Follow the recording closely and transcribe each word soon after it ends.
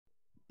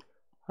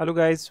Hello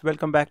guys,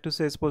 welcome back to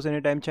Salesforce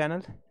Anytime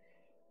channel.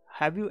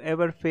 Have you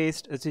ever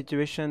faced a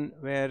situation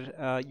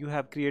where you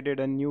have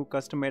created a new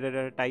custom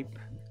metadata type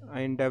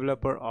in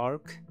developer org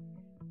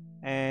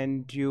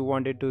and you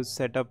wanted to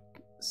set up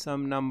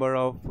some number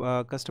of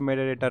custom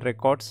metadata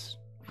records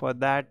for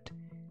that,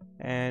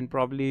 and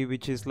probably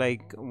which is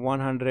like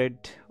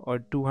 100 or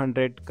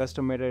 200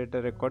 custom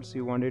metadata records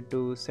you wanted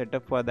to set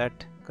up for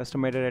that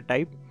custom metadata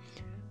type?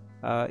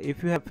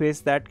 If you have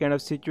faced that kind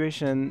of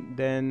situation,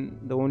 then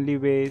the only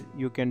way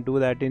you can do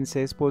that in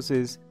Salesforce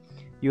is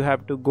you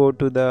have to go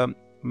to the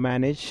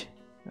manage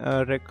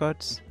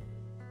records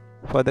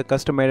for the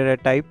custom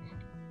metadata type,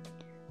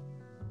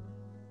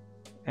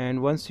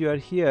 and once you are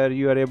here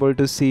you are able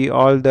to see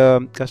all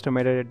the custom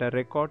metadata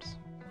records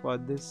for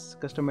this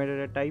custom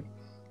metadata type.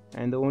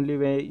 And the only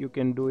way you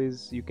can do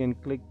is you can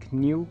click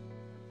new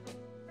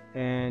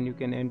and you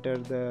can enter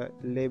the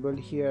label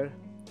here,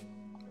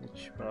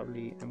 which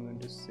probably I'm going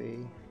to say,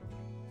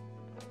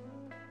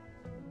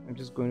 I'm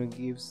just going to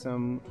give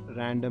some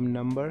random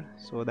number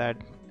so that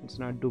it's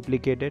not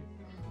duplicated.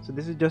 So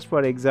this is just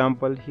for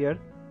example here,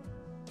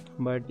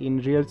 but in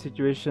real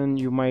situation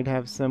you might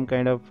have some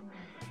kind of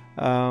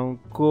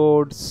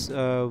codes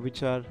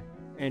which are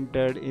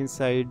entered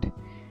inside,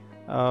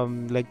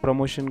 like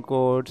promotion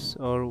codes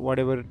or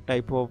whatever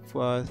type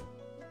of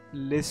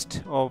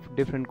list of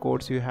different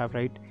codes you have,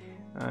 right?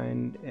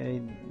 And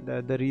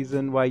the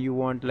reason why you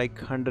want like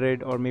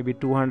 100 or maybe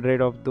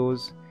 200 of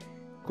those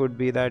could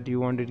be that you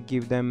wanted to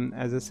give them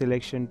as a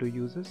selection to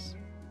users.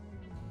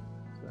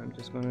 So I'm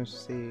just going to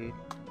say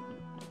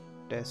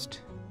test,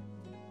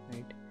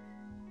 right?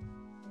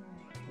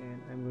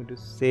 And I'm going to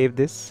save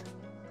this.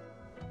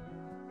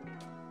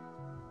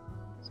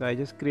 So I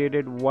just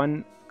created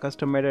one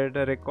custom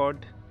metadata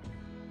record,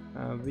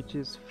 which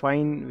is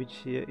fine,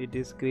 which it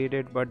is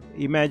created. But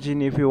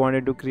imagine if you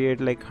wanted to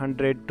create like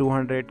 100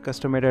 200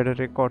 custom metadata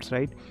records,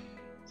 right?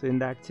 So in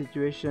that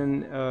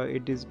situation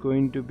it is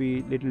going to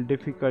be little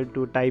difficult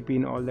to type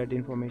in all that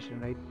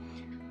information, right?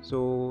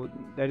 So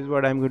that is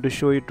what I'm going to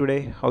show you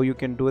today, how you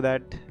can do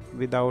that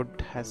without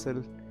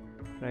hassle,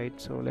 right?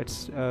 So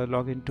let's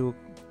log into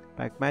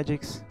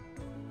Magics.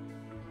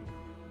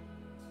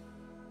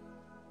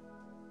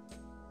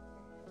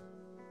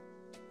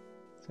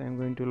 So I'm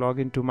going to log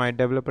into my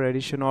developer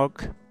edition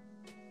org.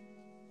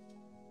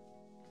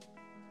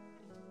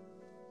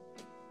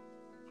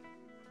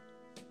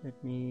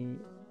 Let me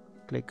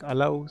click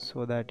allow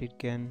so that it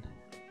can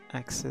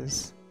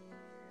access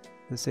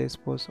the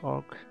Salesforce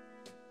org.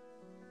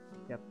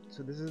 Yep,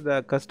 so this is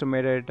the custom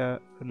metadata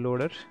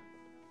loader.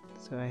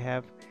 So I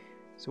have,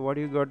 so what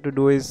you got to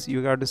do is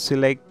you got to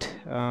select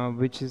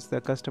which is the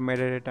custom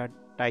metadata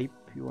type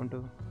you want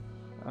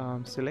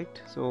to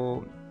select.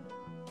 So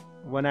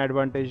one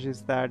advantage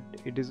is that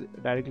it is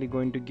directly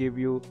going to give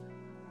you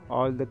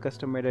all the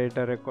custom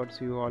metadata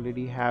records you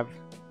already have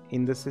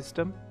in the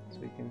system. So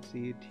you can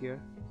see it here.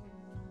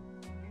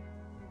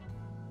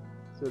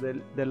 So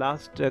the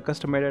last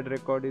custom metadata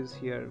record is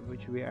here,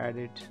 which we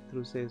added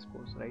through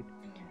Salesforce, right?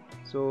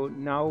 So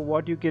now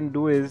what you can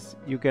do is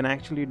you can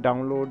actually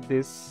download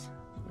this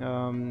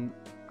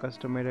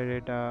custom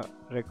metadata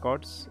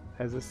records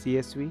as a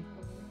CSV.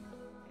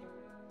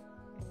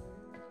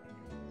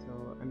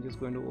 So I'm just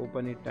going to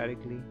open it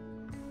directly.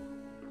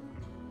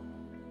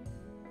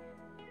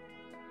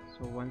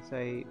 So once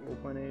I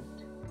open it,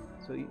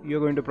 so you're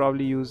going to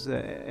probably use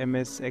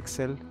MS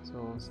Excel.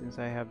 So since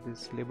I have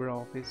this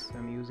LibreOffice,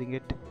 I'm using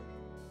it.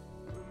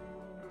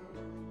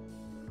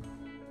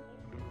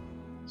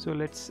 So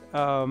let's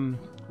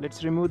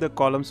remove the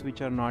columns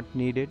which are not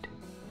needed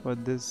for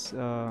this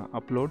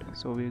upload.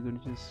 So we're going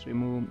to just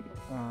remove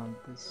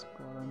this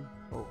column.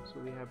 Oh, so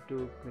we have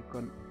to click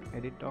on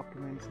edit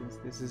document since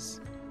this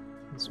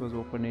was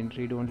open in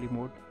read-only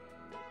mode.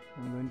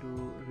 I'm going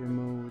to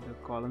remove the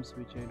columns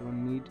which I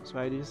don't need. So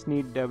I just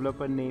need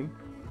developer name,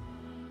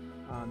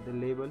 the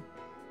label,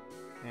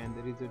 and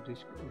there is a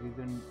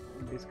reason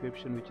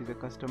description which is a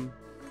custom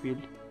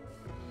field.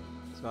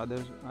 So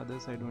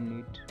others I don't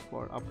need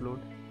for upload.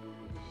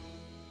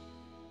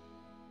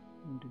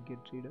 I'm going to get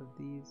rid of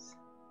these.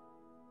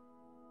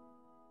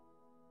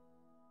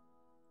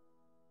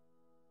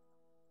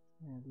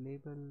 And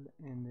label,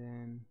 and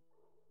then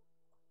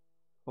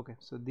okay,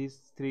 so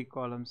these three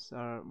columns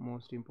are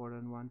most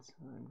important ones.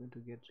 I'm going to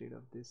get rid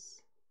of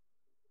this.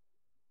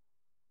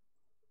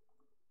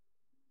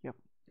 Yep.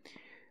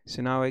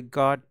 So now I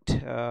got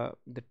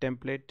the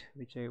template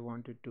which I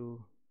wanted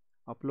to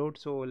upload.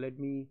 So let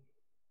me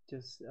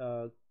just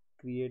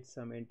create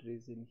some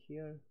entries in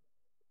here.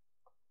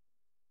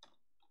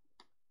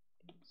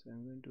 So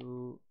I'm going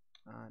to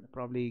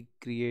probably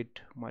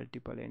create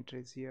multiple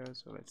entries here.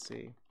 So let's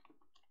say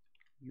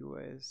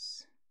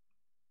US,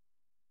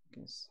 you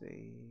can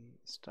say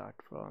start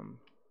from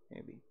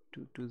maybe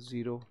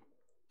 220,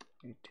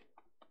 right?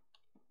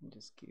 And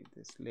just give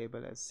this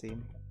label as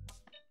same,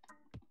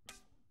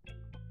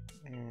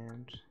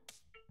 and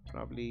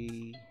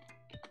probably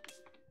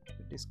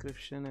the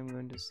description I'm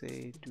going to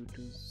say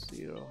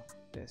 220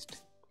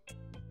 test.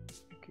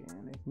 Okay,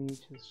 and let me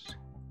just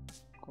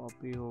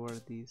copy over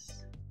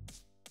these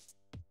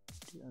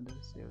to other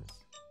cells.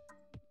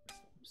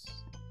 Oops.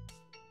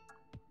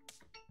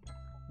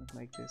 Not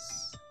like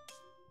this.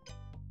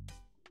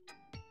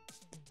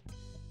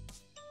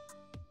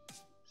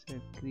 So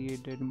I've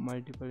created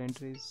multiple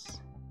entries,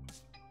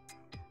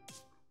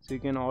 so you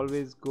can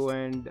always go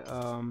and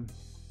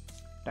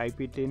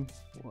type it in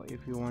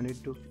if you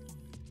wanted to,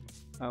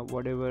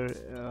 whatever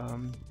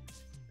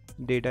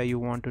data you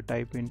want to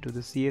type into the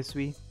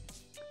CSV.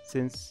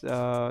 Since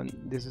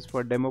this is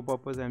for demo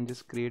purpose, I'm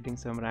just creating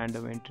some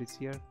random entries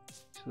here,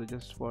 so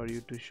just for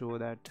you to show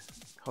that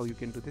how you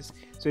can do this.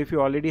 So if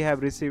you already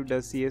have received a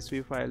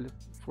CSV file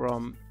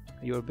from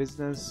your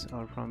business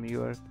or from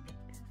your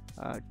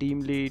team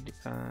lead,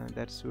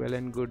 that's well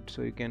and good,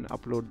 so you can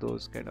upload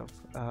those kind of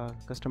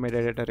custom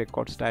metadata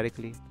records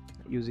directly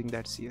using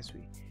that CSV.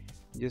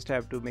 You just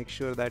have to make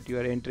sure that you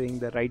are entering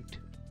the right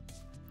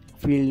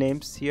field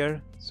names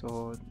here.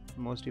 So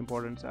most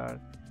important are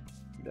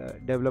the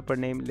developer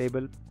name,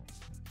 label,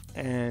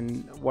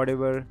 and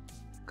whatever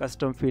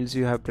custom fields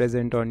you have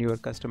present on your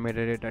custom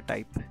metadata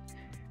type.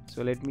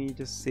 So let me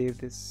just save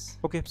this.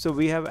 Okay, so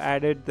we have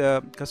added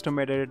the custom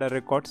metadata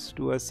records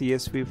to a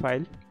CSV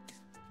file,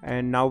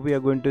 and now we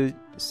are going to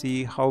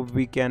see how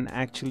we can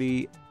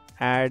actually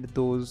add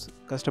those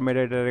custom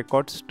metadata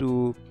records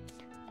to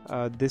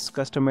this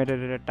custom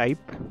metadata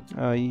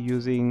type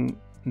using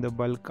the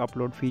bulk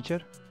upload feature.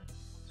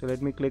 So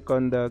let me click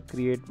on the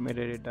create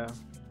metadata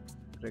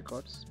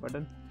records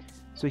button.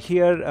 So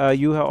here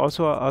you have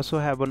also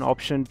have an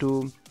option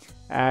to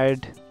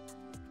add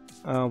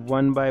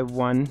one by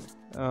one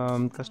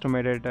custom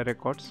metadata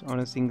records on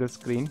a single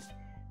screen,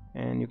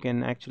 and you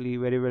can actually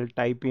very well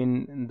type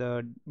in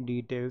the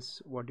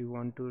details what you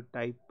want to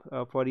type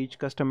for each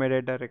custom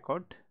metadata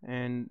record.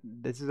 And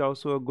this is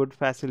also a good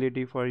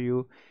facility for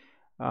you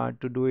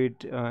to do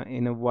it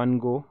in a one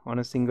go on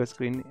a single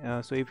screen.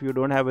 So if you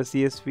don't have a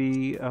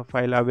CSV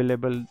file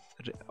available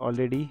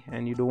already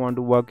and you don't want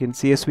to work in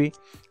CSV,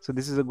 so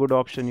this is a good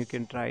option you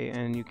can try,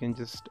 and you can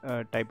just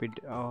type it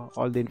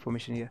all the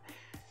information here.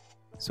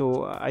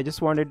 So I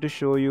just wanted to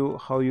show you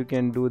how you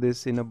can do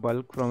this in a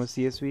bulk from a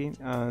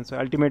CSV. So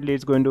ultimately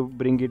it's going to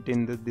bring it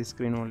in this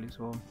screen only.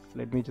 So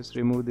let me just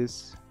remove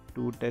this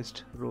two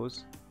test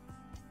rows,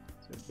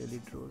 so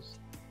delete rows,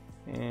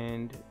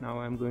 and now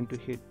I'm going to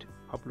hit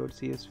upload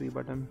CSV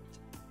button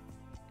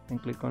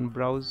and click on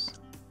browse.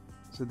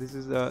 So this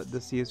is the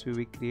CSV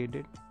we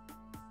created.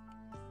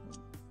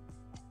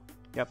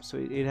 Yep, so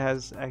it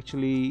has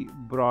actually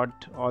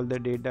brought all the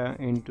data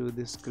into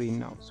this screen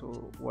now. So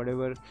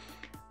whatever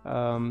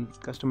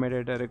custom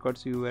metadata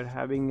records you were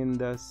having in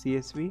the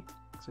CSV,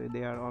 so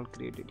they are all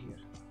created here.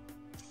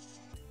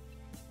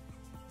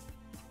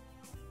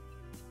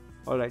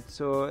 Alright,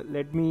 so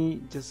let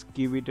me just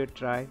give it a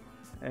try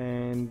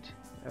and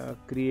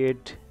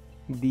create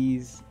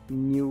these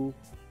new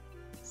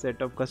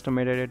set of custom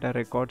metadata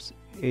records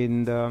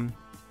in the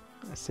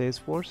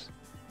Salesforce.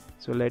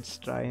 So let's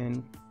try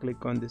and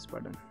click on this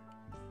button,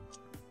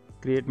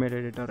 create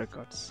metadata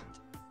records.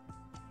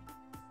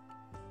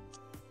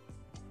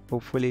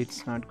 Hopefully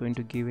it's not going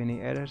to give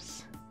any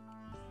errors.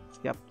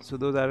 Yep, so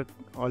those are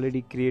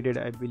already created,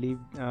 I believe.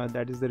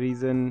 That is the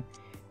reason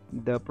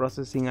the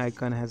processing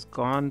icon has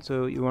gone.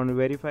 So you want to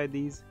verify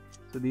these.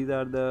 So these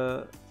are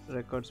the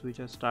records which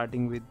are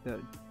starting with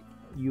the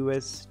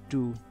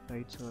US2,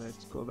 right? So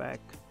let's go back.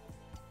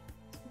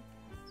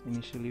 So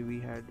initially we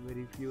had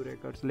very few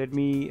records. Let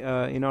me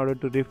in order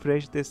to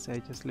refresh this,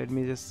 let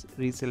me just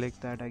reselect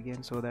that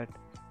again so that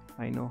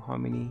I know how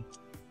many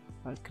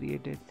are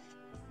created.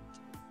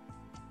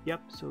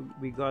 Yep, so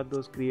we got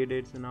those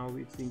created, so now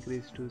it's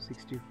increased to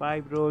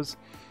 65 rows,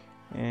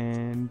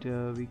 and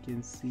we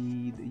can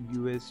see the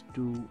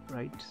US2,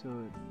 right? So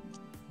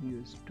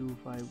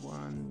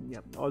US251,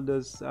 yep, all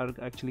those are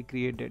actually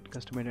created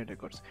custom metadata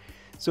records.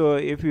 So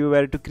if you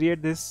were to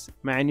create this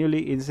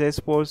manually in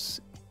Salesforce,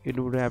 it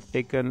would have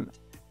taken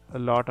a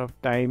lot of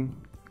time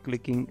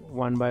clicking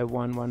one by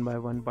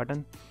one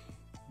button.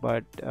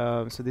 But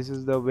so this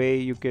is the way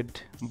you could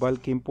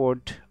bulk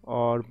import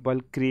or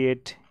bulk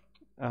create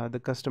the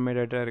custom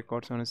metadata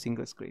records on a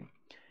single screen.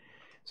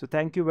 So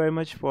thank you very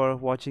much for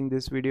watching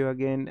this video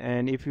again,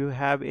 and if you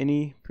have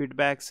any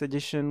feedback,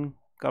 suggestion,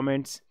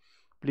 comments,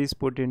 please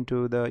put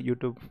into the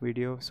YouTube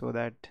video so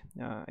that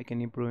I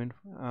can improve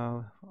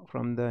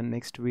from the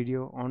next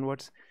video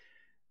onwards.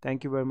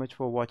 Thank you very much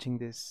for watching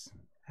this.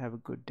 Have a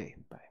good day.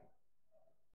 Bye.